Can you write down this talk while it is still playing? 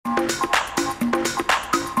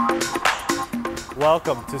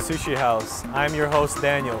Welcome to Sushi House. I'm your host,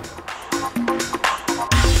 Daniel.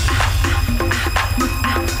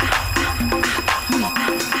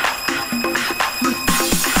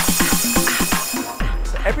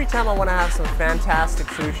 Every time I want to have some fantastic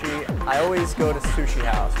sushi, I always go to Sushi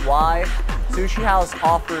House. Why? Sushi House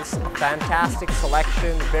offers a fantastic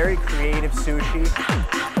selection, very creative sushi.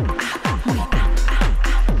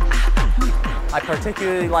 I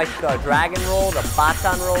particularly like the dragon roll, the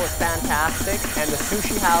batan roll is fantastic, and the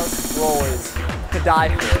Sushi House roll is to die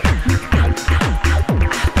for.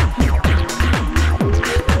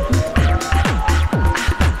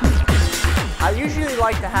 I usually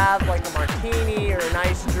like to have like a martini or a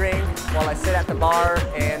nice drink while I sit at the bar,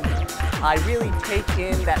 and I really take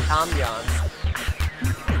in that ambiance.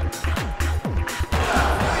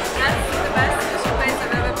 That's the best sushi place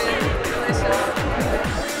I've ever been. Delicious.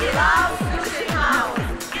 We love Sushi House.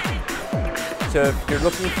 So if you're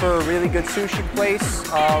looking for a really good sushi place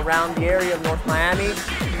around the area of North Miami,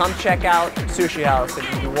 come check out Sushi House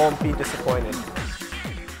and you won't be disappointed.